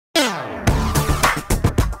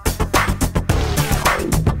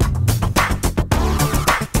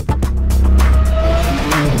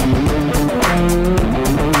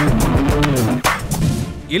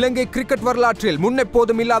இலங்கை cricket வரலாற்றில்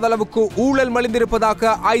முன்னெப்போதும் இல்லாத அளவுக்கு ஊழல்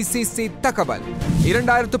மலிந்திருப்பதாக ஐசிசி தகவல்.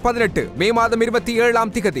 2018 மே மாதம்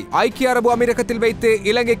 27ஆம் திகதி ஐக்கிய அரபு அமீரகத்தில் வைத்து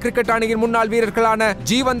இலங்கை கிரிக்கெட் அணியின் முன்னாள் வீரர்களான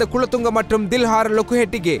ஜீவந்த குலத்துங்க மற்றும் தில்ஹார்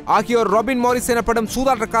லொகுஹெட்டிகே ஆகியோர் ராபின் மாரிஸ் எனப்படும்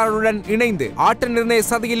சூதாட்டக்காரருடன் இணைந்து ஆட்ட நிர்ணய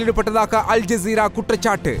சதியில் ஈடுபட்டதாக அல் ஜசீரா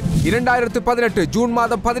குற்றச்சாட்டு. 2018 ஜூன்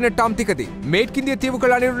மாதம் 18ஆம் திகதி மேற்கிந்திய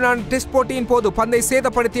தீவுகள் அணியுடனான டெஸ்ட் போட்டியின் போது பந்தை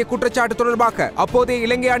சேதப்படுத்திய குற்றச்சாட்டு தொடர்பாக அப்போதைய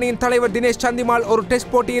இலங்கை அணியின் தலைவர் தினேஷ் சந்திமால் ஒரு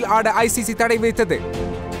டெஸ்ட் போட்டியில் ஆட ஐசிசி தடை விதித்தது.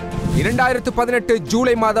 2018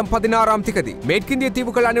 ஜூலை மாதம் 16ஆம் திகதி மேற்கிந்திய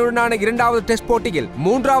தீவுகள் அணியுடனான இரண்டாவது டெஸ்ட் போட்டியில்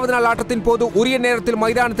 3வது நாள் ஆட்டத்தின் போது உரிய நேரத்தில்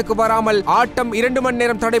மைதானத்துக்கு வராமல் ஆட்டம் 2 மணி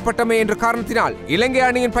நேரம் தடைப்பட்டமை என்ற காரணத்தினால் இலங்கை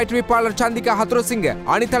அணியின் பயிற்றுவிப்பாளர் சந்திகா ஹத்ரோசிங்க,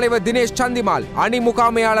 அணித்தலைவர் தினேஷ் சந்திமால், அணி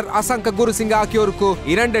முகாமையாளர் அசங்க குருசிங்க ஆகியோருக்கு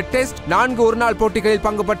 2 டெஸ்ட் 4 ஒருநாள் போட்டிகளில்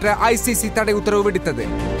பங்கு பெற்ற ஐசிசி தடை உத்தரவு விடுத்தது.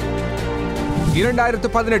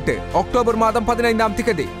 2018 அக்டோபர் மாதம் 15ஆம்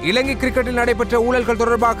திகதி இலங்கை கிரிக்கெட்டில் நடைபெற்ற ஊழல்கள்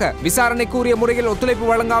தொடர்பாக விசாரணைக்குரிய முறையில் ஒத்துழைப்பு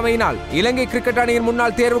வழங்காமையினால் இலங்கை கிரிக்கெட் அணியின்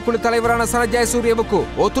முன்னாள் தேர்வுக்குழு தலைவரான சரத் ஜெயசூரியவுக்கு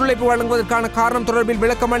ஒத்துழைப்பு வழங்குவதற்கான காரணம் தொடர்பில்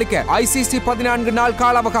விளக்கம் அளிக்க ஐசிசி 14 நாள்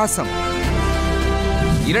கால அவகாசம்.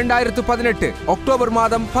 2018 அக்டோபர்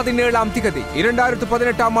மாதம் 17ஆம் திகதி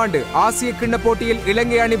 2018ஆம் ஆண்டு ஆசிய கிண்ண போட்டியில்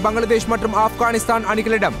இலங்கை அணி பங்களாதேஷ் மற்றும் ஆப்கானிஸ்தான்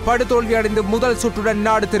அணிகளிடம் படுதோல்வி அடைந்து முதல் சுற்றுடன்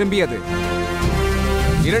நாடு திரும்பியது.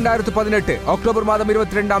 2018 அக்டோபர் மாதம்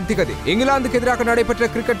 22ஆம் திகதி இங்கிலாந்துக்கு எதிராக நடைபெற்ற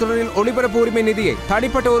கிரிக்கெட் தொடரில் ஒளிபரப்பு உரிமை நிதியை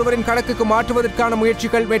தனிப்பட்ட ஒருவரின் கணக்குக்கு மாற்றுவதற்கான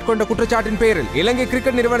முயற்சிகள் மேற்கொண்ட குற்றச்சாட்டின் பேரில் இலங்கை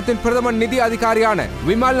கிரிக்கெட் நிறுவனத்தின் பிரதம நிதி அதிகாரியான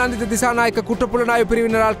விமல் நந்தித திசாநாயக்க குற்றப்புலனாய்வு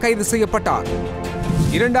பிரிவினரால் கைது செய்யப்பட்டார்.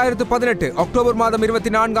 2018 அக்டோபர் மாதம்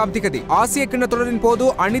 24ஆம் திகதி ஆசிய கிண்ண தொடரின் போது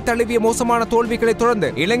அணி தழுவிய மோசமான தோல்விகளை தொடர்ந்து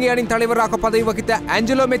இலங்கை அணி தலைவராக பதவி வகித்த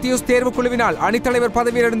ஆஞ்சலோ மெத்தியூஸ் தேர்வுக்குழுவினால் அணித்தலைவர்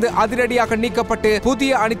பதவியிலிருந்து அதிரடியாக நீக்கப்பட்டு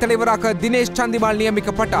புதிய அணித்தலைவராக தினேஷ் சந்திமால்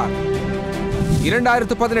நியமிக்கப்பட்டார்.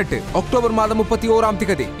 2018 அக்டோபர் மாதம் 31ஆம்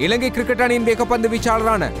திகதி இலங்கை கிரிக்கெட் அணியின் வேகப்பந்து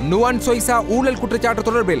வீச்சாளரான நுவான் சொய்சா ஊழல் குற்றச்சாட்டு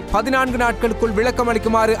தொடர்பில் 14 நாட்களுக்குள் விளக்கம்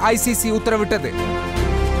அளிக்குமாறு ஐசிசி உத்தரவிட்டது.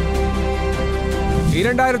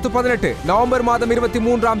 2018 நவம்பர் மாதம்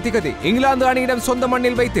 23ஆம் திகதி இங்கிலாந்து அணியிடம் சொந்த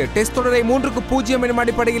மண்ணில் வைத்து டெஸ்ட் தொடரை 3-0 எனும்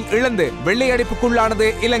அடிப்படையில் இழந்து வெள்ளை அடிப்புக்குள்ளானது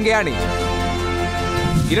இலங்கை அணி.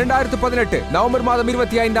 2018 நவம்பர் மாதம்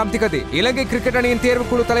 25ஆம் திகதி இலங்கை கிரிக்கெட் அணியின்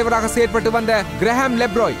தேர்வுக்குழு தலைவராக செயற்பட்டு வந்த கிரஹாம்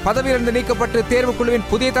லெப்ராய் பதவியிலிருந்து நீக்கப்பட்டு தேர்வுக்குழுவின்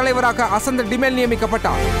புதிய தலைவராக அசந்த டிமெல்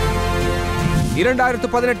நியமிக்கப்பட்டார்.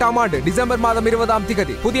 2018ஆம் ஆண்டு டிசம்பர் மாதம் 20ஆம்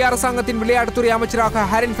திகதி புதிய அரசாங்கத்தின் விளையாட்டுத்துறை அமைச்சராக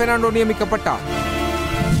ஹரின் பெர்னாண்டோ நியமிக்கப்பட்டார்.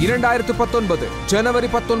 2019 ஜனவரி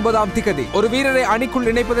 19ஆம் திகதி ஒரு வீரரை அணிக்குள்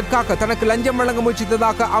இணைப்பதற்காக தனக்கு லஞ்சம் வழங்க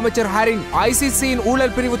முயற்சித்ததாக அமைச்சர் ஹரின் ஐசிசியின்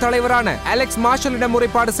ஊழல் பிரிவு தலைவரான அலெக்ஸ் மார்ஷலிடம்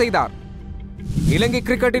முறைப்பாடு செய்தார். இலங்கை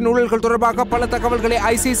கிரிக்கெட்டின் ஊழல்கள் தொடர்பாக பல தகவல்களை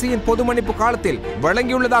ஐசிசியின் பொது மன்னிப்பு காலத்தில்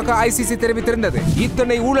வழங்கியுள்ளதாக ஐசிசி தெரிவித்திருந்தது.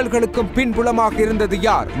 இத்தனை ஊழல்களுக்கும் பின்புலமாக இருந்தது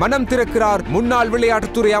யார்? மனம் திறக்கிறார் முன்னாள்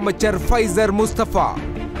விளையாட்டுத்துறை அமைச்சர் Pfizer Mustafa.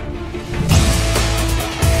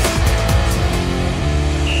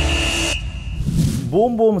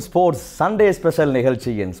 Boom boom sports Sunday special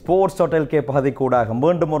நிகழ்ச்சியின் utv.lk பகுதிக்கூடாக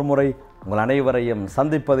மீண்டும் ஒரு முறை உங்கள் அனைவரையும்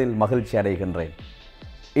சந்திப்பதில் மகிழ்ச்சி அடைகின்றேன்.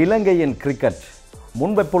 இலங்கையின் கிரிக்கெட்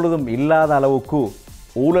முன்பெப்பொழுதும் இல்லாத அளவுக்கு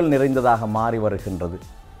ஊழல் நிறைந்ததாக மாறி வருகின்றது.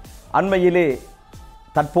 அண்மையிலே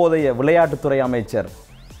தற்போதைய விளையாட்டுத்துறை அமைச்சர்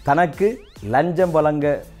தனக்கு லஞ்சம் வழங்க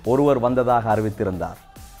ஒருவர் வந்ததாக அறிவித்திருந்தார்.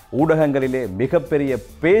 ஊடகங்களிலே மிகப்பெரிய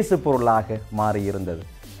பேசு பொருளாக மாறியிருந்தது.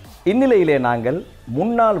 இந்நிலையிலே நாங்கள்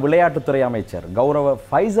முன்னாள் விளையாட்டுத்துறை அமைச்சர் கௌரவ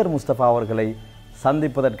ஃபைசர் முஸ்தபா அவர்களை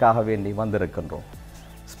சந்திப்பதற்காக வேண்டி வந்திருக்கின்றோம்.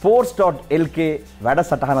 utv.lk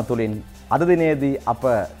වැඩසටහන තුළින් අද දිනේදී අප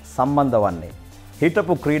සම්බන්ධ වන්නේ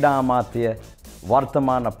හිටපු ක්‍රීඩා අමාත්‍ය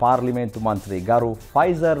වර්තමාන පාර්ලිමේන්තු මන්ත්‍රී ගරු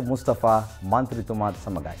ෆයිසර් මුස්තෆා මන්ත්‍රීතුමාත්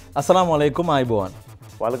සමගයි. අස්සලාමු අලයිකුම් අයිබෝවන්.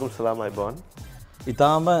 වලයිකුම් සලාම් අයිබෝවන්.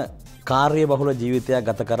 ඊටාම කාර්ය බහුල ජීවිතයක්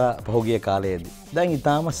ගත කර පහුගිය කාලයේදී දැන්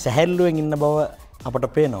ඊටාම සැහැල්ලුවෙන් ඉන්න බව අපට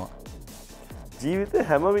පේනවා. ජීවිතේ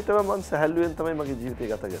හැම විටම මම සැහැල්ලුවෙන් තමයි මගේ ජීවිතය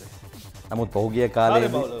ගත කරේ. නමුත්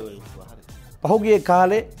පහුගිය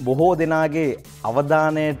කාලේ බොහෝ දෙනාගේ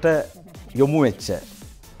අවධානයට යොමු වෙච්ච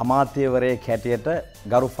අමාත්‍යවරයෙක් හැටියට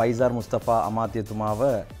ගරු ෆයිසර් මුස්තෆා අමාත්‍යතුමාව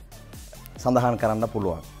සඳහන් කරන්න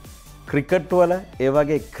පුළුවන්. ක්‍රිකට් වල ඒ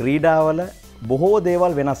වගේ ක්‍රීඩාවල බොහෝ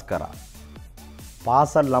දේවල් වෙනස් කරා.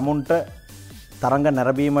 පාසල් ළමුන්ට තරඟ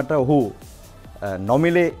නැරඹීමට ඔහු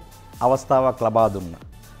නොමිලේ අවස්ථාවක් ලබා දුන්නා.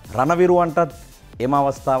 රණවිරුවන්ටත් එම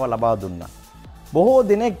අවස්ථාව ලබා දුන්නා. බොහෝ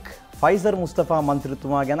දිනෙක ෆයිසර් මුස්තෆා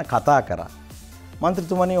මන්ත්‍රීතුමා ගැන කතා කරා.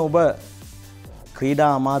 මන්ත්‍රීතුමනි ඔබ ක්‍රීඩා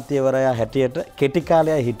අමාත්‍යවරයා හැටියට කෙටි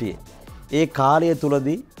කාලයක් හිටියේ. ඒ කාලය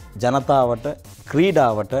තුලදී ජනතාවට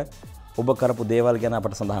ක්‍රීඩාවට ඔබ කරපු දේවල් ගැන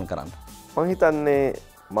අපට සඳහන් කරන්න. මං හිතන්නේ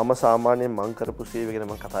මම සාමාන්‍යයෙන් මං කරපු සේවය ගැන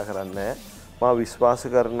මම කතා කරන්නේ මම විශ්වාස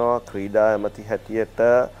කරනවා ක්‍රීඩා ඇමති හැටියට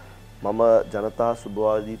මම ජනතා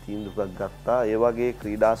සුභවාදී තීන්දුවක් ගත්තා. ඒ වගේ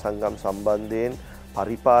ක්‍රීඩා සංගම් සම්බන්ධයෙන්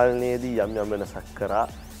පරිපාලනයේදී යම් යම් වෙනසක් කරා.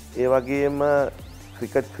 ඒ වගේම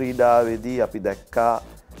ක්‍රිකට් ක්‍රීඩාවේදී අපි දැක්කා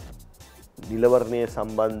නිලවරණයේ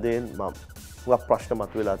සම්බන්ධයෙන් මම ප්‍රශ්න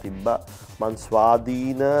මතුවලා තිබ්බා. මං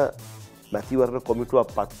ස්වාධීන මැතිවරණ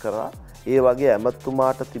කොමිටුවක් පත් කරා. ඒ වගේ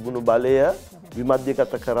ඇමතුමාට තිබුණු බලය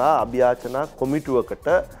විමධ්‍යගත කරා අභියාචනා කොමිටුවකට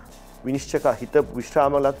හිත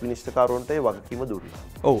විශ්‍රාමලත් විනිශ්චයකාරවන්ට ඒ වගකීම දුන්නා.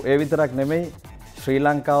 ඔව් ඒ විතරක් නෙමෙයි ශ්‍රී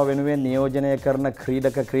ලංකාව වෙනුවෙන් නියෝජනය කරන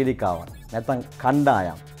ක්‍රීඩක ක්‍රීඩිකාවන් නැත්නම්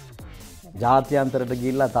කණ්ඩායම් ජාත්‍යන්තරයට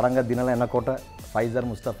ගිහිල්ලා තරඟ දිනලා එනකොට ෆයිසර්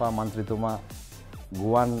මුස්තෆා මන්ත්‍රීතුමා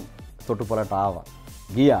ගුවන් තොටුපළට ආවා.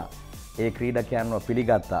 ගියා. ඒ ක්‍රීඩකයන්ව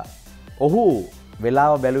පිළිගත්තා. ඔහු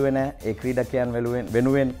වෙලාව බැලුවේ නැහැ. ඒ ක්‍රීඩකයන්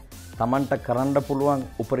වෙනුවෙන් Tamanට කරන්න පුළුවන්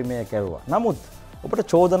උපරිමය කැවුවා. නමුත් ඔබට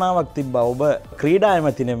චෝදනාවක් තිබ්බා ඔබ ක්‍රීඩා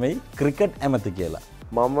ඇමති නෙමෙයි ක්‍රිකට් ඇමති කියලා.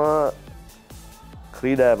 මම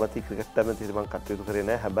ක්‍රීඩා ඇමති ක්‍රිකට් ඇමති මම කටයුතු කරේ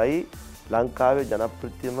නැහැ. හැබැයි ලංකාවේ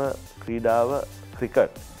ජනප්‍රියම ක්‍රීඩාව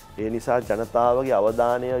ක්‍රිකට්. ඒ නිසා ජනතාවගේ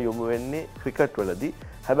අවධානය යොමු වෙන්නේ ක්‍රිකට් වලදී.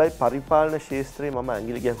 හැබැයි පරිපාලන ශාස්ත්‍රයේ මම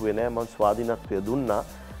ඇඟිලි ගැහුවේ නැහැ. මම ස්වාධීනත්වය දුන්නා.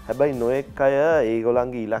 හැබැයි නොඑක් අය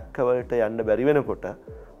ඒගොල්ලන්ගේ ඉලක්ක වලට යන්න බැරි වෙනකොට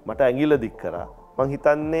මට ඇඟිල්ල දික් කරා. මං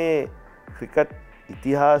හිතන්නේ ක්‍රිකට්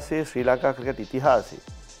ඉතිහාසයේ ශ්‍රී ලංකා ක්‍රිකට් ඉතිහාසයේ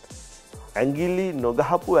ඇඟිලි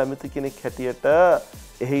නොගහපු ඇමති කෙනෙක් හැටියට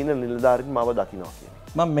එහි ඉන්න නිලධාරීන් මාව දකිනවා කියන්නේ.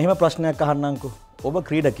 මම මෙහෙම ප්‍රශ්නයක් අහන්නම්කෝ. ඔබ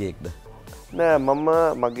ක්‍රීඩකයෙක්ද? නෑ මම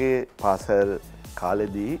මගේ පාසල්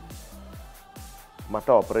කාලෙදී මට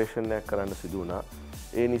ඔපරේෂන් එකක් කරන්න සිදු වුණා.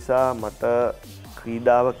 ඒ නිසා මට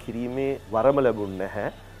ක්‍රීඩාව කිරීමේ වරම ලැබුණ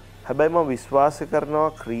නැහැ. හැබැයි මම විශ්වාස කරනවා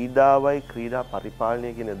ක්‍රීඩාවයි ක්‍රීඩා පරිපාලනය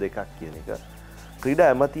කියන දෙකක් කියන එක. ක්‍රීඩා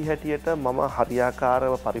ඇමති හැටියට මම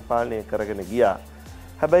හරියාකාරව පරිපාලනය කරගෙන ගියා.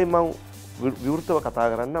 හැබැයි මම විවෘතව කතා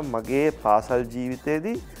කරන්න මගේ පාසල්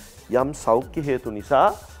ජීවිතයේදී යම් සෞඛ්‍ය හේතු නිසා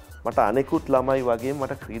මට අනෙකුත් ළමයි වගේ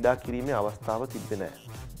මට ක්‍රීඩා කිරීමේ අවස්ථාව තිබ්බේ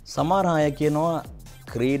නැහැ. සමහර අය කියනවා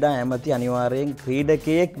ක්‍රීඩා ඇමති අනිවාර්යෙන්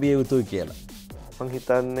ක්‍රීඩකයෙක් විය යුතුයි කියලා. මං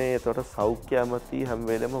හිතන්නේ එතකොට සෞඛ්‍ය ඇමති හැම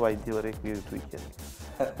වෙලෙම වෛද්‍යවරයෙක් විය යුතුයි කියන්නේ.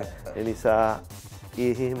 ඒ නිසා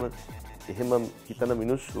එහෙම හිතන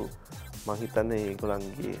මිනිස්සු මං හිතන්නේ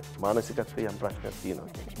ඒගොල්ලන්ගේ මානසිකත්වයේ යම් ප්‍රශ්නයක් තියෙනවා.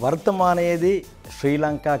 වර්තමානයේදී ශ්‍රී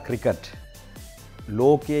ලංකා ක්‍රිකට්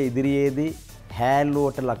ලෝකයේ ඉදිරියේදී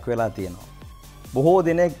හැල්ලුවට ලක් වෙලා තියෙනවා. බොහෝ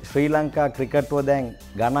දෙනෙක් ශ්‍රී ලංකා ක්‍රිකට්ව දැන්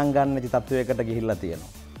ගණන් ගන්න නැති තත්වයකට ගිහිල්ලා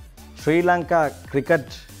තියෙනවා. ශ්‍රී ලංකා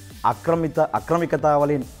ක්‍රිකට් අක්‍රමිකතා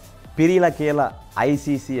වලින් පිරීලා කියලා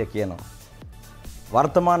ICC කියනවා.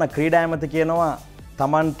 වර්තමාන ක්‍රීඩා ඇමති කියනවා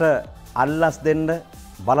Tamanට අල්ලස් දෙන්න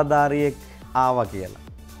බලධාරියෙක් ආවා කියලා.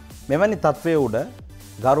 මෙවැනි තත්වයේ උඩ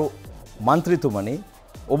ගරු මන්ත්‍රීතුමනි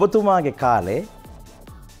ඔබතුමාගේ කාලේ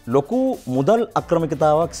ලොකු මුදල්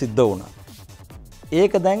අක්‍රමිකතාවක් සිද්ධ වුණා.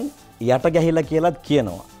 ඒක දැන් යට ගැහිලා කියලාත්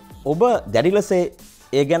කියනවා. ඔබ දැඩි ලෙස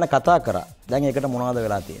ඒ ගැන කතා කරා. දැන් ඒකට මොනවද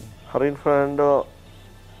වෙලා තියෙන්නේ? හරින් ෆර්නන්ඩෝ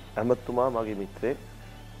ඇමතුමා මගේ මිත්‍රයෙක්,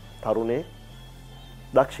 තරුණයෙක්,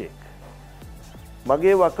 දක්ෂයෙක්.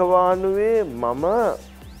 මගේ වකවානුවේ මම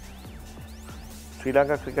ශ්‍රී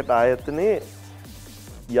ලංකා ක්‍රිකට් ආයතනයේ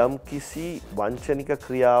යම් කිසි වංචනික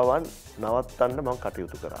ක්‍රියාවන් නවත්තන්න මම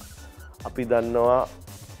කටයුතු කරා. අපි දන්නවා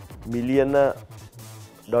මිලියන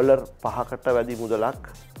ඩොලර් 5කට වැඩි මුදලක්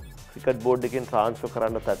ක්‍රිකට් බෝඩ් එකෙන් ට්‍රාන්ස්ෆර්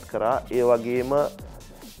කරන්න තත් කරා. ඒ වගේම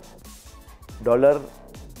ඩොලර්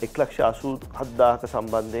 1,87,000ක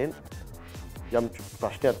සම්බන්ධයෙන් යම්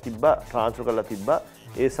ප්‍රශ්නයක් තිබ්බා, ට්‍රාන්ස්ෆර් කරලා තිබ්බා.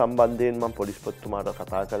 ඒ සම්බන්ධයෙන් මම පොලිස්පතිතුමාට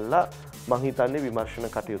කතා කළා. මං හිතන්නේ විමර්ශන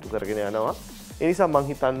කටයුතු කරගෙන යනවා. ඒ නිසා මං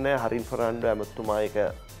හිතන්නේ හරින් ෆර්නන්ඩෝ ඇමතුමා ඒක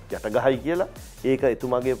යටගහයි කියලා. ඒක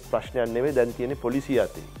එතුමාගේ ප්‍රශ්නයක් නෙවෙයි, දැන් තියෙන්නේ පොලිසිය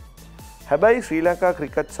අතේ. හැබැයි ශ්‍රී ලංකා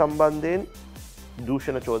ක්‍රිකට් සම්බන්ධයෙන්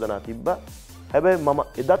දූෂණ චෝදනා තිබ්බා. හැබැයි මම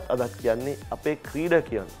එදත් අදත් කියන්නේ අපේ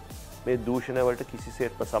ක්‍රීඩකයන් මේ දූෂණ වලට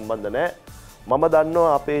කිසිසේත්ම සම්බන්ධ නැහැ. මම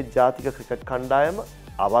දන්නවා අපේ ජාතික ක්‍රිකට් කණ්ඩායම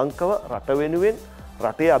අවංකව රට වෙනුවෙන්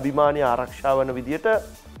රටේ අභිමානය ආරක්ෂා වන විදියට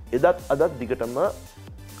එදත් අදත් දිගටම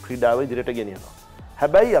ක්‍රීඩාව ඉදිරියට ගෙනියනවා.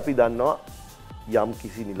 හැබැයි අපි දන්නවා යම්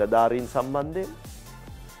කිසි නිලධාරීන් සම්බන්ධයෙන්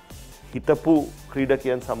හිටපු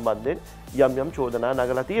ක්‍රීඩකයන් සම්බන්ධයෙන් යම් චෝදනා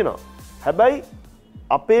නගලා තියෙනවා. හැබැයි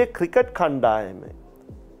අපේ ක්‍රිකට් කණ්ඩායමේ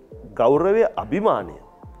ගෞරවය අභිමානය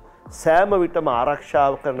සෑම විටම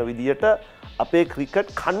ආරක්ෂාව කරන විදියට අපේ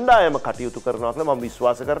ක්‍රිකට් කණ්ඩායම කටයුතු කරනවා කියලා මම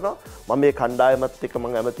විශ්වාස කරනවා. මම මේ කණ්ඩායමත් එක්ක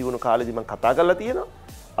මම ඇමති වුණු කාලෙදි මම කතා කරලා තියෙනවා.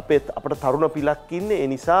 අපට තරුණ පිලක් ඉන්නේ. ඒ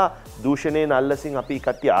නිසා දූෂණයෙන් අල්ලසින් අපි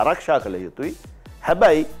කට්ටිය ආරක්ෂා කළ යුතුයි.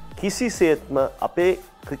 හැබැයි කිසිසේත්ම අපේ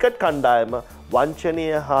ක්‍රිකට් කණ්ඩායම වංචනය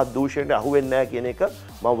හා දූෂණයට අහු වෙන්නේ නැහැ කියන එක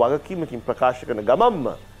මම වගකීමකින් ප්‍රකාශ කරන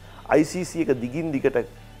ගමන්ම ICC එක දිගින් දිගට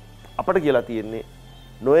අපට කියලා තියෙන්නේ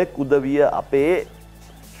නොයෙක් උදවිය අපේ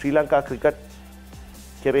ශ්‍රී ලංකා ක්‍රිකට්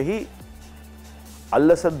කෙරෙහි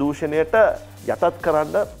අල්ලස දූෂණයට යටත්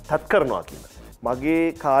කරන්න තත් කරනවා කියලා.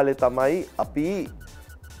 මගේ කාලේ තමයි අපි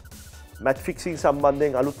මැච් ෆික්සිං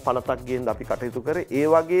සම්බන්ධයෙන් අලුත් පනතක් ගේන්න අපි කටයුතු කරේ. ඒ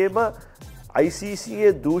වගේම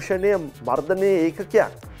ICC දූෂණය මර්ධනය ඒකකයක්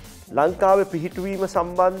ලංකාවේ පිහිටුවීම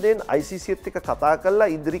සම්බන්ධයෙන් ICCත් එක්ක කතා කරලා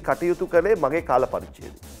ඉදිරි කටයුතු කළේ මගේ කාල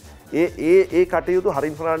පරිච්ඡේදයේ. ඒ කටයුතු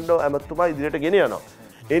හරින් ෆර්නැන්ඩෝ ඇමතුමා ඉදිරියට ගෙන යනවා.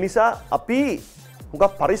 ඒ නිසා අපි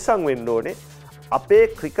හුඟක් පරිස්සම් වෙන්න ඕනේ. අපේ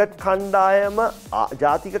ක්‍රිකට් කණ්ඩායම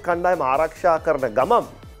ජාතික කණ්ඩායම ආරක්ෂා කරන ගමන්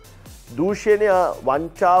දූෂණය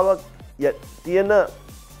වංචාව තියෙන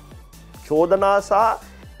චෝදනා සහ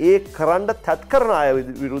ඒ කරන්න තත් කරන අය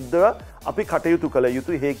විරුද්ධව අපි කටයුතු කළ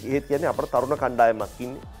යුතු. ඒ කියන්නේ අපේ තරුණ කණ්ඩායමක්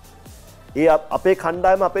ඉන්නේ. ඒ අපේ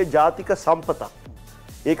කණ්ඩායම අපේ ජාතික සම්පතක්.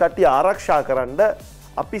 ඒ කට්ටිය ආරක්ෂා කරන්න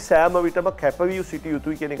අපි සෑම විටම කැපවී සිටිය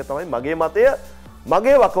යුතුයි කියන එක තමයි මගේ මතය.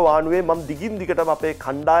 මගේ වකවානුවේ මම දිගින් දිගටම අපේ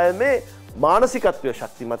කණ්ඩායමේ මානසිකත්වය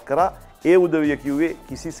ශක්තිමත් කරා. ඒ උදවිය කිව්වේ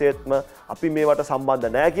කිසිසේත්ම අපි මේවට සම්බන්ධ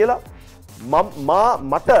නැහැ කියලා.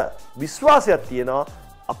 මට විශ්වාසයක් තියෙනවා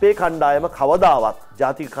අපේ කණ්ඩායම කවදාවත්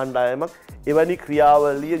ජාතික කණ්ඩායමක් එවැනි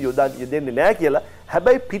ක්‍රියාවලිය යෙදෙන්නේ නැහැ කියලා.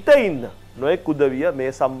 හැබැයි පිට ඉන්න නොයෙක් උදවිය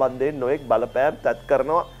මේ සම්බන්ධයෙන් නොයෙක් බලපෑම් තත්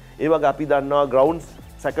කරනවා. ඒ වගේ අපි දන්නවා ග්‍රවුන්ඩ්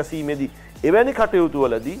සැකසීමේදී එවැනි කටයුතු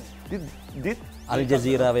වලදී අල්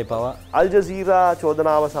ජසීරාවේ පවා අල් ජසීරා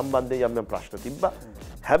චෝදනාව සම්බන්ධයෙන් යම් ප්‍රශ්න තිබ්බා.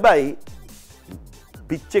 හැබැයි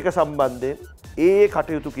පිච් එක සම්බන්ධයෙන් ඒ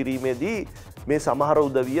කටයුතු කිරීමේදී මේ සමහර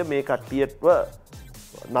උදවිය මේ කට්ටියටව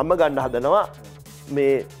නම ගන්න හදනවා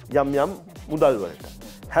මේ යම් මුදල් වලට.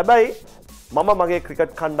 හැබැයි මම මගේ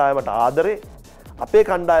ක්‍රිකට් කණ්ඩායමට ආදරේ අපේ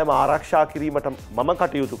කණ්ඩායම ආරක්ෂා කිරීමට මම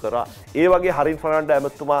කටයුතු කරා. ඒ වගේ හරින් ෆර්නැන්ඩෝ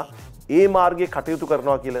ඇමතුමා ඒ මාර්ගයේ කටයුතු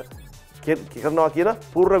කරනවා කියන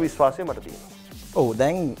පූර්ණ විශ්වාසය මට තියෙනවා. ඔව්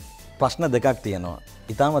දැන් ප්‍රශ්න දෙකක් තියෙනවා.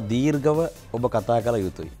 ඊටම දීර්ඝව ඔබ කතා කළ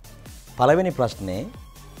යුතුයි. පළවෙනි ප්‍රශ්නේ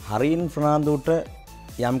හරින් ෆර්නැන්ඩෝට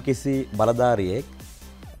යම්කිසි බලධාරියෙක්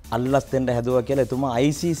අල්ලස් දෙන්න හැදුවා කියලා එතුමා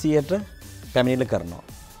ICCට පැමිණිලි කරනවා.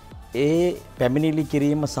 ඒ පැමිණිලි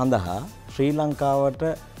කිරීම සඳහා ශ්‍රී ලංකාවට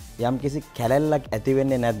යම්කිසි කැලැල්ලක් ඇති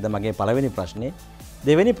වෙන්නේ නැද්ද මගේ පළවෙනි ප්‍රශ්නේ.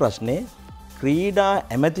 දෙවෙනි ප්‍රශ්නේ ක්‍රීඩා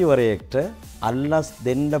ඇමතිවරයෙක්ට අල්ලස්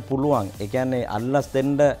දෙන්න පුළුවන්. ඒ කියන්නේ අල්ලස්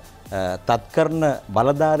දෙන්න තත් කරන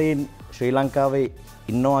බලධාරීන් ශ්‍රී ලංකාවේ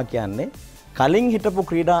ඉන්නවා කියන්නේ කලින් හිටපු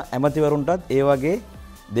ක්‍රීඩා ඇමතිවරුන්ටත් ඒ වගේ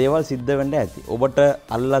දේවල් සිද්ධ වෙන්න ඇති. ඔබට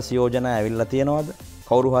අල්ලස් යෝජනා ඇවිල්ලා තියෙනවද?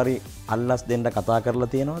 කවුරු හරි අල්ලස් දෙන්න කතා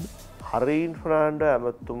කරලා තියෙනවද? හරින් ෆර්නැන්ඩෝ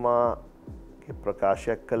ඇමතුමාගේ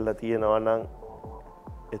ප්‍රකාශයක් කළා තියෙනවා නම්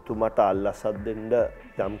එතුමාට අල්ලසක් දෙන්න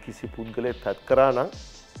යම් කිසි පුද්ගලයෙක් තත් කරා නම්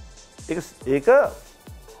ඒක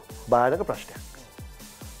භයානක ප්‍රශ්නයක්.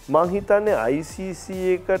 මං හිතන්නේ ICC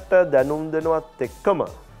එකට දැනුම් දෙනවත් එක්කම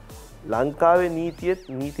ලංකාවේ නීතියෙත්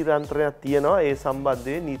නීති රාන්ත්‍රණයක් තියෙනවා ඒ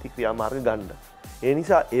සම්බන්ධයෙන් නීති ක්‍රියාමාර්ග ගන්න. ඒ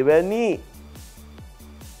නිසා එවැනි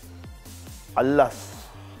අල්ලස්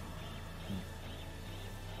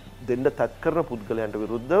දෙන්න තත් කරන පුද්ගලයන්ට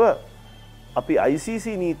විරුද්ධව අපි ICC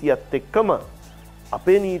නීතියත් එක්කම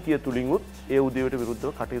අපේ නීතිය තුලින්ුත් ඒ උදවියට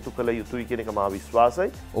විරුද්ධව කටයුතු කළ යුතුයි කියන එක මා විශ්වාසයි.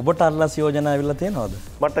 ඔබට අල්ලස් යෝජනා ඇවිල්ලා තියෙනවද?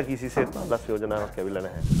 මට කිසිසේත් අල්ලස් යෝජනාවක් ඇවිල්ලා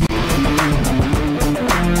නැහැ.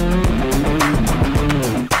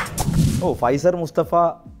 ඔව් ෆයිසර් මුස්තෆා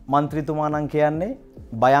මන්ත්‍රීතුමා නම් කියන්නේ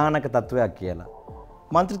භයානක තත්වයක් කියලා.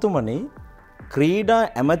 මන්ත්‍රීතුමනි ක්‍රීඩා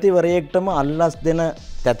ඇමතිවරයෙක්ටම අල්ලස් දෙන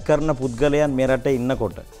තත් කරන පුද්ගලයන් මේ රටේ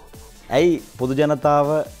ඉන්නකොට ඇයි පොදු ජනතාව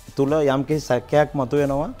තුල යම්කිසි සැකයක්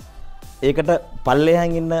මතුවෙනවා? ඒකට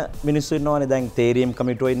පල්ලෙහාන් ඉන්න මිනිස්සු ඉන්නවනේ. දැන් තේරීම්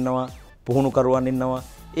කමිටුව ඉන්නවා, පුහුණුකරුවන් ඉන්නවා.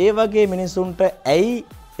 ඒ වගේ මිනිසුන්ට ඇයි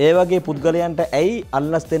ඒ වගේ පුද්ගලයන්ට ඇයි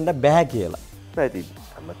අල්ලස් දෙන්න බෑ කියලා? පැහැදිලි.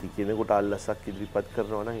 අමති කෙනෙකුට අල්ලසක් ඉදිරිපත්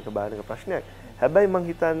කරනවා නම් ඒක භයානක ප්‍රශ්නයක්. හැබැයි මං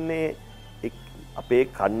හිතන්නේ අපේ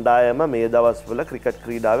කණ්ඩායම මේ දවස්වල ක්‍රිකට්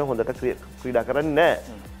ක්‍රීඩාවේ හොඳට ක්‍රීඩා කරන්නේ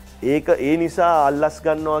නැහැ. ඒක ඒ නිසා අල්ලස්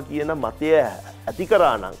ගන්නවා කියන මතය ඇති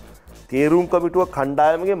කරා නම් තේරුම් කමිටුව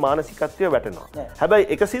කණ්ඩායමගේ මානසිකත්වය වැටෙනවා. හැබැයි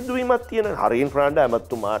එක සිදුවීමක් තියෙන හරින් ෆර්නැන්ඩෝ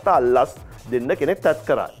ඇමතුමාට අල්ලස් දෙන්න කෙනෙක් තත්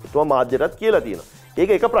කරා. එතුමා මාධ්‍යයටත් කියලා තියෙනවා. ඒක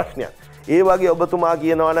එක ප්‍රශ්නයක්. ඒ වගේ ඔබතුමා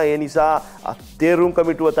කියනවා නම් ඒ නිසා තේරුම්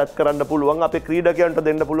කමිටුව තත් කරන්න පුළුවන් අපේ ක්‍රීඩකයන්ට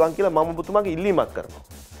දෙන්න පුළුවන් කියලා මම ඔබතුමාගේ ඉල්ලීමක් කරනවා.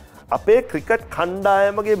 අපේ ක්‍රිකට්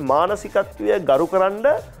කණ්ඩායමගේ මානසිකත්වය ගරු කරන්න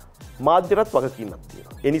මාධ්‍යයටත් වගකීමක්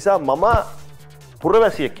තියෙනවා. ඒ නිසා මම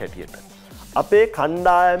පුරවැසියෙක් හැටියට අපේ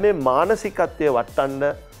කණ්ඩායමේ මානසිකත්වය වටන්න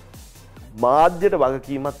මාධ්‍යයට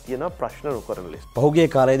වගකීමක් තියෙනවා ප්‍රශ්න නොකරන ලෙස. පහුගිය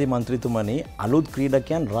කාලයේදී මන්ත්‍රීතුමනි අලුත්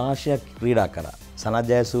ක්‍රීඩකයන් රාශියක් ක්‍රීඩා කරා. සනත්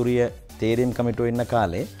ජයසූරිය තේරීම් කමිටුව ඉන්න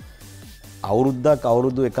කාලේ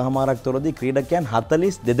අවුරුදු එකහමාරක් තුරදී ක්‍රීඩකයන්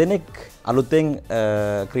 42 දෙනෙක් අලුතෙන්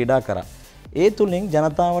ක්‍රීඩා කරා. ඒ තුලින්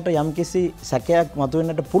ජනතාවට යම්කිසි සැකයක්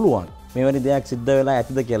මතුවෙන්නට පුළුවන්. මෙවැනි දෙයක් සිද්ධ වෙලා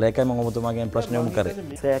ඇතිද කියලා. ඒකයි මම ඔබතුමාගෙන් ප්‍රශ්න යොමු කරේ.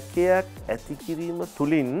 සැකයක් ඇති කිරීම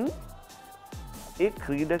තුලින් ඒ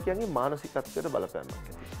ක්‍රීඩකයන්ගේ මානසිකත්වයට බලපෑමක් ඇති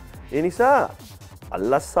වෙනවා. ඒ නිසා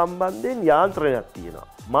අල්ලස් සම්බන්ධයෙන් යාන්ත්‍රණයක් තියෙනවා.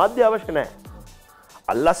 මාධ්‍ය අවශ්‍ය නැහැ.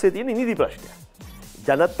 අල්ලස්සේ තියෙන නිදි ප්‍රශ්නයක්.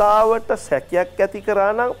 ජනතාවට සැකයක් ඇති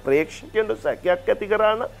කරා නම් ප්‍රේක්ෂකයන්ට සැකයක් ඇති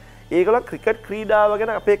කරා නම් ඒගොල්ලෝ ක්‍රිකට් ක්‍රීඩාව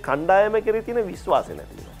ගැන අපේ කණ්ඩායම කෙරේ තියෙන විශ්වාසය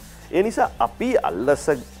නැති වෙනවා. ඒ නිසා අපි අල්ලස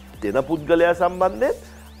දෙන පුද්ගලයා සම්බන්ධයෙන්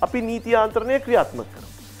අපි නීති යාන්ත්‍රණය ක්‍රියාත්මක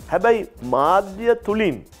කරනවා. හැබැයි මාධ්‍ය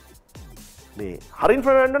තුලින් මේ හරින්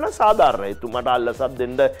ෆර්නැන්ඩෝ නම් සාධාරණයි. එතුමාට අල්ලසක්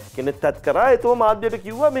දෙන්න කෙනෙක් තත් කරා. එතුමා මාධ්‍යයට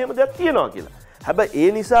කිව්වා මෙහෙම දෙයක් තියෙනවා කියලා. හැබැයි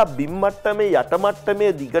ඒ නිසා බිම් මට්ටමේ යට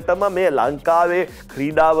මට්ටමේ දිගටම මේ ලංකාවේ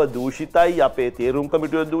ක්‍රීඩාව දූෂිතයි, අපේ තේරුම්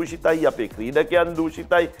කමිටුව දූෂිතයි, අපේ ක්‍රීඩකයන්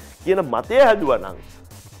දූෂිතයි කියන මතය හැදුවා නම්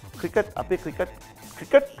අපේ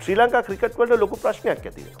ක්‍රිකට් ශ්‍රී ලංකා ක්‍රිකට් වලට ලොකු ප්‍රශ්නයක්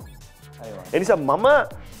ඇති වෙනවා. ඒ නිසා මම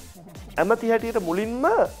ඇමති හැටියට මුලින්ම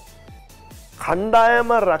කණ්ඩායම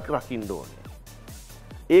රකින්න ඕනේ.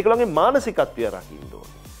 ඒගොල්ලන්ගේ මානසිකත්වය රකින්න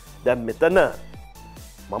ඕනේ. දැන් මෙතන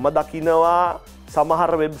මම දකිනවා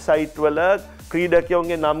සමහර වෙබ්සයිට් වල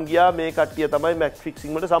ක්‍රීඩකයන්ගේ නම් ගියා මේ කට්ටිය තමයි මැච්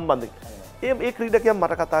ෆික්සිං වලට සම්බන්ධ. ඒ ක්‍රීඩකයන්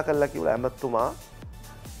මට කතා කරලා කිව්වා ඇමතුමා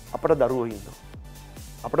අපේ දරුවෝ ඉන්නවා.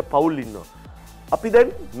 අපේ පවුල් ඉන්නවා. අපි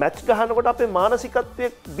දැන් මැච් ගහනකොට අපේ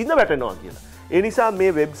මානසිකත්වයේ බිඳ වැටෙනවා කියලා. ඒ නිසා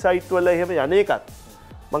මේ වෙබ්සයිට් වල එහෙම යන්නේකත්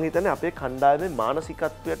මම හිතන්නේ අපේ කණ්ඩායමේ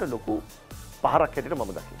මානසිකත්වයට ලොකු පහරක් හැටියට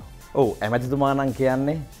මම දකිනවා. ඔව් ඇමතිතුමා නම්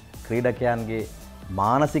කියන්නේ ක්‍රීඩකයන්ගේ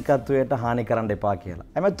මානසිකත්වයට හානි කරන්න එපා කියලා.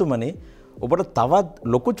 ඇමතිතුමනි ඔබට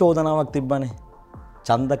තවත් ලොකු චෝදනාවක් තිබ්බනේ.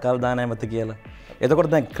 ඡන්ද කල්දාන ඇමති කියලා.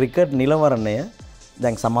 එතකොට දැන් ක්‍රිකට් නිලවරණය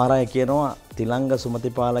දැන් සමහර අය කියනවා තිලංග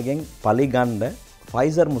සුමතිපාලගෙන් පලිගන්න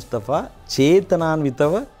ෆයිසර් මුස්තෆා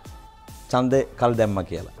චේතනාන්විතව ඡන්දේ කල් දැම්මා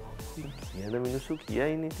කියලා. කියන මිනිස්සු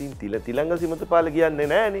කියයිනේ ඉතින් තිලංග සුමතිපාල කියන්නේ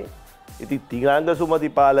නෑනේ. ඉතින් තිලංග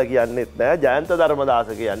සුමතිපාල කියන්නේත් නෑ, ජයන්ත ධර්මදාස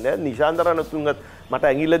කියන්නේ නෑ, නිශාන්ත රණතුංගත් මට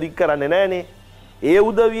ඇඟිල්ල දික් කරන්නේ නෑනේ. ඒ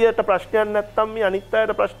උදවියට ප්‍රශ්නයක් නැත්තම් මේ අනිත්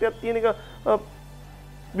අයට ප්‍රශ්නයක් තියෙන එක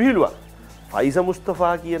විහිළුවක්. ෆයිසර්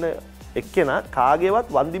මුස්තෆා කියන එක්කෙනා කාගේවත්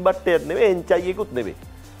වන්දි බට්ටයක් නෙවෙයි, එන්චයියෙකුත් නෙවෙයි.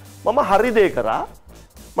 මම හරි දේ කරා.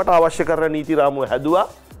 මට අවශ්‍ය කරන නීති රාමුව හැදුවා.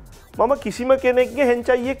 මම කිසිම කෙනෙක්ගේ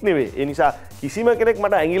හෙන්චයියෙක් නෙවෙයි. ඒ නිසා කිසිම කෙනෙක්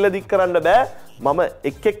මට ඇඟිල්ල දික් කරන්න බෑ. මම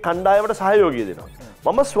එක් කණ්ඩායමට සහයෝගය දෙනවා.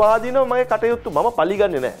 මම ස්වාධීනව මගේ කටයුතු මම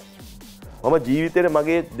පරිගන්නේ නැහැ. මම ජීවිතේට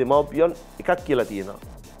මගේ දෙමව්පියන් එකක් කියලා තියෙනවා.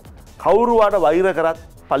 කවුරුවාට වෛර කරත්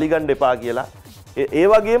පරිගන්න එපා කියලා. ඒ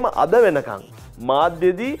වගේම අද වෙනකන්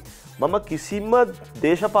මාධ්‍යදී මම කිසිම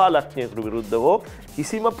දේශපාලඥයෙකුට විරුද්ධව හෝ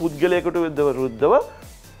කිසිම පුද්ගලයෙකුට විරුද්ධව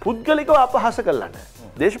පුද්ගලිකව අපහාස කළා නැහැ.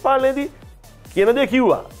 දේශපාලනයේදී කියන දේ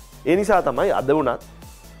කිව්වා. ඒ නිසා තමයි අද වුණත්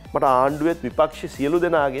මට ආණ්ඩුවෙත් විපක්ෂ සියලු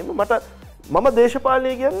දෙනාගේම මම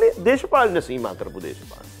දේශපාලනය කියන්නේ දේශපාලන සීමා කරපු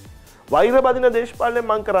දේශපාලනය. වෛර බදින දේශපාලනය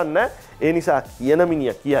මං කරන්නේ. ඒ නිසා කියන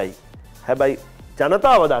මිනිහා කියයි. හැබැයි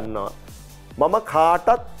ජනතාව දන්නවා මම කාටත්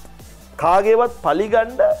කාගේවත්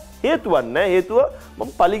පලිගන්න හේතුවක් නැහැ. හේතුව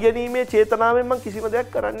මම පලිගැනීමේ චේතනාවෙන් මම කිසිම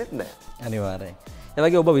දෙයක් කරන්නේත් නැහැ. අනිවාර්යයෙන්. ඒ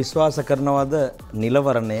වගේ ඔබ විශ්වාස කරනවද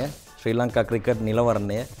නිලවරණය ශ්‍රී ලංකා ක්‍රිකට්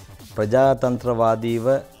නිලවරණය ප්‍රජාතන්ත්‍රවාදීව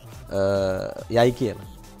යයි කියලා?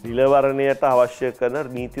 නිලවරණයට අවශ්‍ය කරන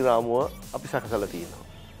නීති රාමුව අපි සකසලා තියෙනවා.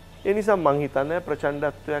 ඒ නිසා මං හිතන්නේ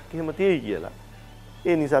ප්‍රචණ්ඩත්වයක් එහෙම තියෙයි කියලා.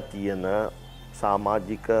 ඒ නිසා තියෙන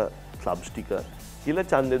සමාජික ක්ලබ්ස් ටික කියලා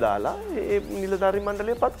ඡන්දේ දාලා ඒ නිලධාරී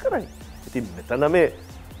මණ්ඩලය පත් කරයි. ඉතින් මෙතන මේ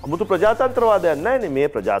아무තු ප්‍රජාතන්ත්‍රවාදයක් නැහැ නේ. මේ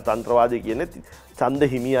ප්‍රජාතන්ත්‍රවාදය කියන්නේ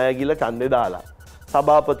ඡන්ද හිමි අය කියලා ඡන්දේ දාලා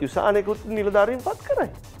සභාපති උසානෙකුත් නිලධාරීන් පත්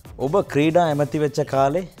කරයි. ඔබ ක්‍රීඩා ඇමති වෙච්ච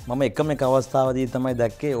කාලේ මම එකම එක අවස්ථාවදී තමයි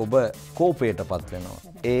දැක්කේ ඔබ කෝපයටපත් වෙනවා.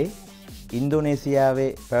 ඒ ඉන්දෝනේසියාවේ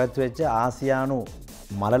පැවැත්වෙච්ච ආසියානු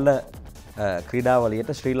මලල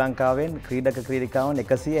ක්‍රීඩාවලියට ශ්‍රී ලංකාවෙන් ක්‍රීඩක ක්‍රීඩිකාවන්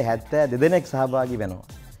 172 දෙනෙක් සහභාගී වෙනවා.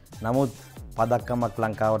 නමුත් පදක්කමක්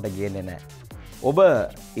ලංකාවට ගේන්නේ නැහැ. ඔබ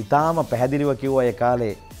ඊටාම පැහැදිලිව කිව්වා ඒ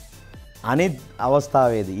කාලේ අනිත්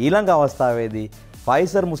අවස්ථාවේදී ඊළඟ අවස්ථාවේදී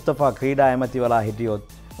ෆයිසර් මුස්තෆා ක්‍රීඩා ඇමති වෙලා හිටියොත්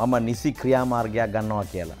මම නිසි ක්‍රියාමාර්ගයක් ගන්නවා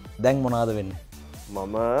කියලා. දැන් මොනවද වෙන්නේ?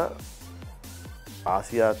 මම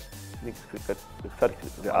ආසියා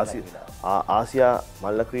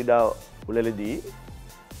මල්ල ක්‍රීඩා උළෙලදී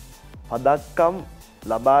පදක්කම්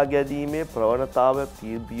ලබා ගැනීමේ ප්‍රවණතාව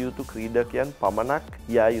තිබිය යුතු ක්‍රීඩකයන් පමණක්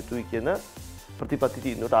යා යුතුයි කියන ප්‍රතිපත්ති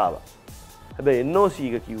තීන්දුවට ආවා. හැබැයි NOC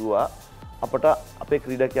එක කිව්වා අපට අපේ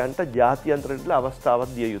ක්‍රීඩකයන්ට ජාත්‍යන්තරයට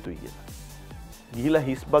අවස්ථාවක් දිය යුතුයි කියලා. ගිහිලා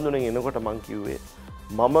හිස් බඳුනෙන් එනකොට මං කිව්වේ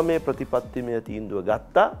මම මේ ප්‍රතිපත්තිමය තීන්දුව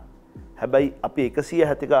ගත්තා. හැබැයි අපි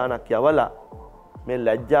 170 ගාණක් යවලා මේ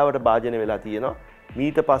ලැජ්ජාවට භාජනය වෙලා තියෙනවා.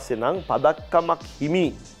 මීට පස්සේ නම් පදක්කමක් හිමි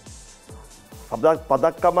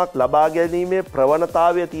පදක්කමක් ලබා ගැනීමේ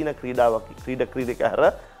ප්‍රවණතාවය තියෙන ක්‍රීඩාවක් ක්‍රීඩක හැර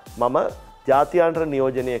මම ජාත්‍යන්තර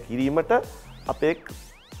නියෝජනය කිරීමට අපේ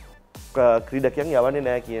ක්‍රීඩකයන් යවන්නේ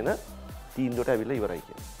නැහැ කියන තීන්දුවට ඇවිල්ලා ඉවරයි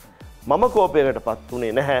කියන්නේ. මම කෝපයකටපත්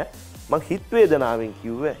උනේ නැහැ. මං හිත වේදනාවෙන්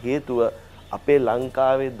කිව්වේ හේතුව අපේ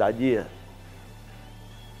ලංකාවේ දජය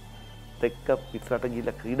එක්ක පිටරට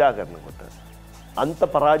ගිහිල්ලා ක්‍රීඩා කරනකොට අන්ත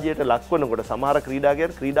පරාජයට ලක් වෙනකොට සමහර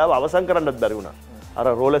ක්‍රීඩාකයන් ක්‍රීඩාව අවසන් කරන්නත් බැරි වුණා. අර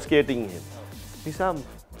රෝලර් ස්කේටිං එහෙම. නිසා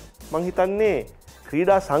මං හිතන්නේ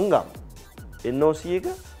ක්‍රීඩා සංගම් NOC එක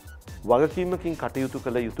වගකීමකින් කටයුතු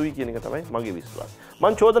කළ යුතුයි කියන එක තමයි මගේ විශ්වාසය.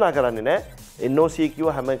 මං චෝදනා කරන්නේ නැහැ NOC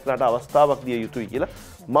කිව්ව හැම කෙනාට අවස්ථාවක් දිය යුතුයි කියලා.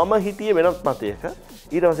 මම හිතියේ වෙනත් මතයක.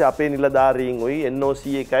 ඊට පස්සේ අපේ නිලධාරීන් ওই NOC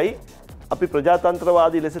එකයි අපි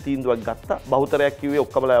ප්‍රජාතන්ත්‍රවාදී ලෙස තීන්දුවක් ගත්තා. බහුතරයක් කිව්වේ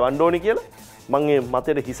ඔක්කොමලා යවන්න ඕනි කියලා. මං ඒ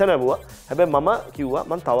මතයට හිස නැමුවා. හැබැයි මම කිව්වා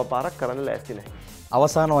මං තව පාරක් කරන්න ලෑස්ති නැහැ.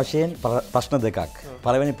 අවසාන වශයෙන් ප්‍රශ්න දෙකක්.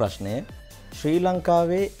 පළවෙනි ප්‍රශ්නය ශ්‍රී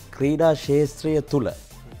ලංකාවේ ක්‍රීඩා ශාස්ත්‍රය තුල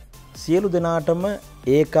සියලු දෙනාටම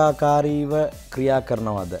ඒකාකාරීව ක්‍රියා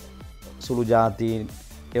කරනවද? සුළු ජාතීන්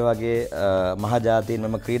ඒ වගේ මහ ජාතීන්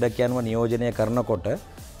මෙම ක්‍රීඩකයන්ව නියෝජනය කරනකොට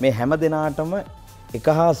මේ හැම දෙනාටම එක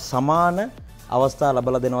හා සමාන අවස්ථා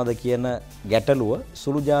ලබලා දෙනවද කියන ගැටලුව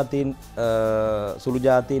සුළු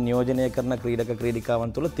ජාතීන් නියෝජනය කරන ක්‍රීඩක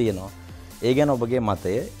ක්‍රීඩිකාවන් තුළ තියෙනවා. ඒ ගැන ඔබගේ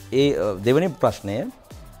මතය. ඒ දෙවෙනි ප්‍රශ්නය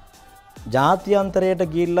ජාත්‍යන්තරයට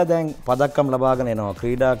ගිහිල්ලා දැන් පදක්කම් ලබාගෙන එනවා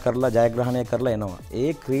ක්‍රීඩා කරලා ජයග්‍රහණය කරලා එනවා.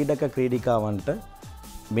 ඒ ක්‍රීඩක ක්‍රීඩිකාවන්ට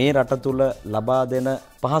මේ රට තුල ලබා දෙන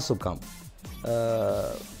පහසුකම්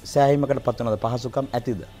සෑහීමකට පත් වෙනවද? පහසුකම්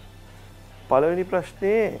ඇතිද? පළවෙනි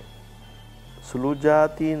ප්‍රශ්නේ සුළු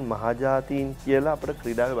ජාතීන් මහ ජාතීන් කියලා අපිට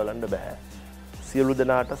ක්‍රීඩාවේ බලන්න බෑ. සියලු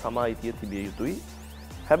දෙනාට සම අයිතිය තිබිය යුතුයි.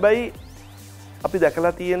 හැබැයි අපි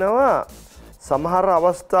දැකලා තියෙනවා සමහර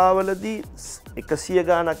අවස්ථාවලදී 100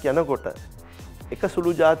 ගාණක් යනකොට එක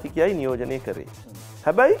සුළු ජාතිකයයි නියෝජනය කරේ.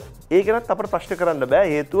 හැබැයි ඒක ගැනත් අපිට ප්‍රශ්න කරන්න බෑ.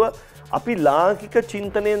 හේතුව අපි ලාංකික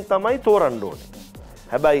චින්තනයෙන් තමයි තෝරන්න ඕනේ.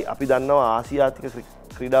 හැබැයි අපි දන්නවා ආසියාතික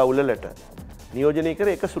ක්‍රීඩා උළෙලට නියෝජනය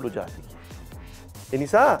කරේ එක සුළු ජාතිකයෙක්. ඒ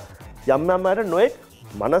නිසා යම් යම් අයට නොඑක්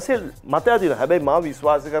මනසේ මතය තියෙනවා. හැබැයි මා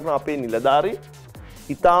විශ්වාස කරන අපේ නිලධාරී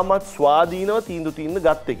ඉතාමත් ස්වාධීනව තීන්දුව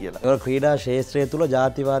ගත්තේ කියලා. ඒක ක්‍රීඩා ශාස්ත්‍රය තුල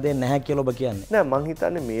ජාතිවාදය නැහැ කියලා ඔබ කියන්නේ. නෑ මං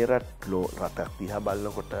හිතන්නේ මේ රටක් දිහා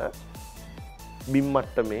බලනකොට බිම්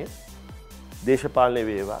මට්ටමේ දේශපාලන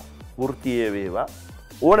වේවා වෘත්තීය වේවා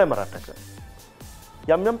ඕනෑම රටක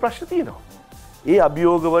යම් යම් ප්‍රශ්න තියෙනවා. ඒ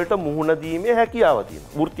අභියෝග වලට මුහුණ දීමේ හැකියාව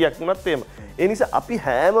තියෙනවා. වෘත්තියක් වුණත් එහෙම. ඒ නිසා අපි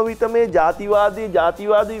හැම විට මේ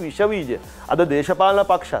ජාතිවාදී විෂ බීජ අද දේශපාලන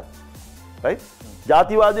පක්ෂත් රයිට්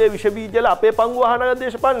ජාතිවාදයේ විෂ බීජල අපේ පංගුව අහන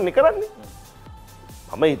දේශපාලනේ කරන්නේ.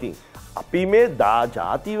 මම ඉතින් අපි මේ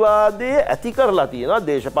ජාතිවාදයේ ඇති කරලා තියෙනවා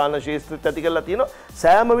දේශපාලන ශාස්ත්‍රයත් ඇති කරලා තියෙනවා.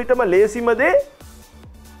 සෑම විටම ලේසිම දේ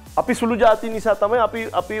අපි සුළු ජාති නිසා තමයි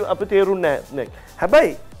අපි තේරුන්නේ නැහැ.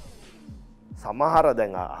 හැබැයි සමහර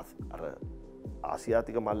දැන් අර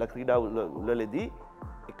ආසියාතික මල්ල ක්‍රීඩා උළෙලදී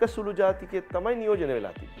එක සුළු ජාතිකයෙක් තමයි නියෝජනය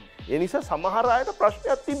වෙලා තිබෙන්නේ. ඒ නිසා සමහර අයට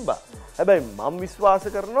ප්‍රශ්නයක් තිබ්බා. හැබැයි මම විශ්වාස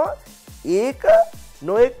කරනවා ඒක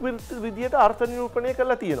නොඑක් විදියට අර්ථ නිරූපණය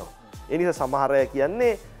කරලා තියෙනවා. ඒ නිසා සමහර අය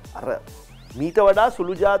කියන්නේ අර මීට වඩා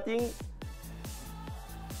සුළු ජාතීන්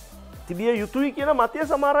තිබිය යුතුයි කියන මතය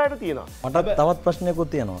සමහර අයට තියෙනවා. මට තවත් ප්‍රශ්නයක්ත්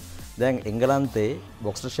තියෙනවා. දැන් එංගලන්තයේ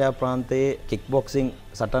බොක්ස්ටර්ෂයර් ප්‍රාන්තයේ කික් බොක්සිං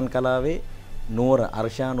සටන් කලාවේ නුවර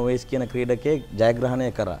අර්ෂා නොයිස් කියන ක්‍රීඩකයෙක්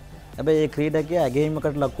ජයග්‍රහණය කරා. හැබැයි ඒ ක්‍රීඩකයා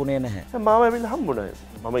ඇගයීමකට ලක්ුණේ නැහැ. මම ඇවිල්ලා හම්බුණා.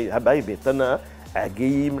 මම හැබැයි මෙතන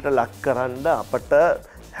ඇගයීමට ලක් කරන්න අපට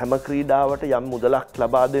හැම ක්‍රීඩාවට යම් මුදලක්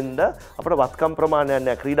ලබා දෙන්න අපට වත්කම් ප්‍රමාණයක්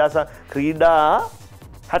නැහැ. ක්‍රීඩා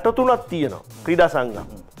 63ක් තියෙනවා. ක්‍රීඩා සංගම්.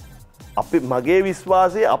 අපි මගේ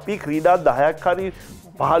විශ්වාසයේ අපි ක්‍රීඩා 10ක් හරි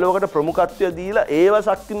 15කට ප්‍රමුඛත්වය දීලා ඒව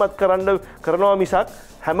ශක්තිමත් කරනවා මිසක්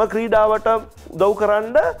හැම ක්‍රීඩාවට උදව්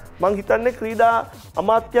කරන්න මං හිතන්නේ ක්‍රීඩා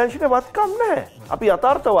අමාත්‍යාංශයට වත්කම් නැහැ. අපි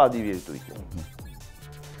යථාර්ථවාදී විය යුතුයි කියලා.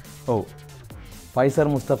 ඔව්. ෆයිසර්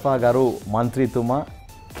මුස්තෆා ගරු මන්ත්‍රීතුමා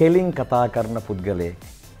කෙලින් කතා කරන පුද්ගලයෙක්.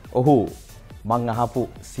 ඔහු මං අහපු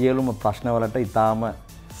සියලුම ප්‍රශ්නවලට ඉතාම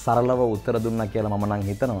සරලව උත්තර දුන්නා කියලා මම නම්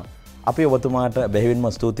හිතනවා. අපි ඔබතුමාට බෙහෙවින්ම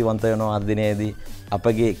ස්තුතිවන්ත වෙනවා අද දිනේදී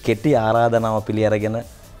අපගේ කෙටි ආරාධනාව පිළි අරගෙන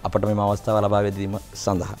අපට මේ අවස්ථාව ලබා දීම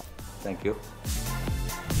සඳහා. Thank you.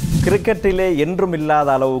 கிரிக்கெட்டிலே என்றும் இல்லாத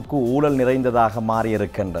அளவுக்கு ஊழல் நிறைந்ததாக மாறி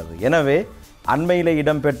இருக்கின்றது. எனவே அண்மையிலே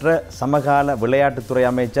இடம்பெற்ற சமகால விளையாட்டுத்துறை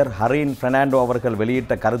அமைச்சர் ஹரீன் பெர்னாண்டோ அவர்கள்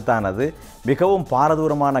வெளியிட்ட கருத்தானது மிகவும்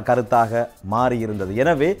பாரதூரமான கருத்தாக மாறியிருந்தது.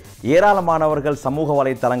 எனவே ஏராளமானவர்கள் சமூக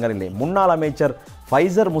வலைத்தளங்களிலே முன்னாள் அமைச்சர்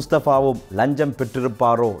ஃபைசர் முஸ்தபாவும் லஞ்சம்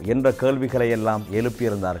பெற்றிருப்பாரோ என்ற கேள்விகளை எல்லாம்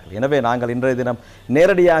எழுப்பியிருந்தார்கள். எனவே நாங்கள் இன்றைய தினம்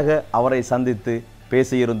நேரடியாக அவரை சந்தித்து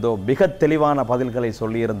பேசியிருந்தோம். மிக தெளிவான பதில்களை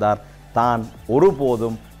சொல்லியிருந்தார். தான்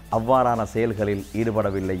ஒருபோதும் அவ்வாறான செயல்களில்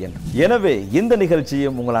ஈடுபடவில்லை என்று. எனவே இந்த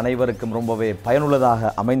நிகழ்ச்சியும் உங்கள் அனைவருக்கும் ரொம்பவே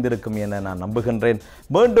பயனுள்ளதாக அமைந்திருக்கும் என நான் நம்புகின்றேன்.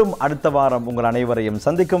 மீண்டும் அடுத்த வாரம் உங்கள் அனைவரையும்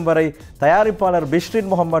சந்திக்கும் வரை தயாரிப்பாளர்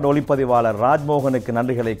பிஷ்ரின் முகமது, ஒளிப்பதிவாளர் ராஜ்மோகனுக்கு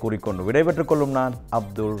நன்றிகளை கூறிக்கொண்டு விடைபெற்றுக் கொள்ளும் நான்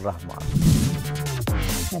அப்துல் ரஹ்மான்.